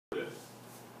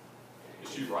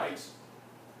Is she right?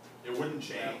 It wouldn't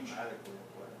change. Mathematically,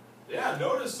 it would. Yeah,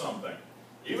 notice something.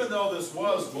 Even though this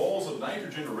was moles of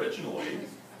nitrogen originally,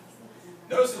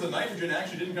 notice that the nitrogen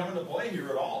actually didn't come into play here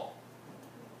at all.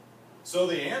 So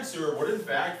the answer would in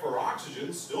fact for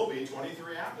oxygen still be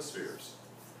 23 atmospheres.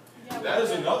 That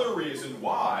is another reason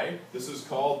why this is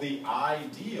called the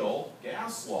ideal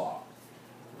gas law.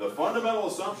 The fundamental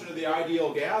assumption of the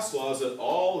ideal gas law is that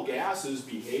all gases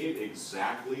behave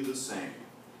exactly the same.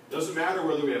 Doesn't matter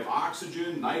whether we have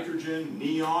oxygen, nitrogen,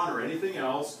 neon, or anything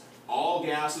else, all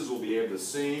gases will behave the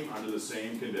same under the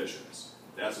same conditions.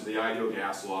 That's what the ideal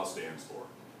gas law stands for.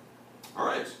 All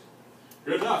right.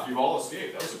 Good enough. You've all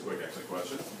escaped. That was a quick exit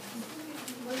question.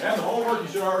 And the homework you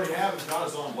should already have is got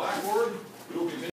us on Blackboard. We will continue.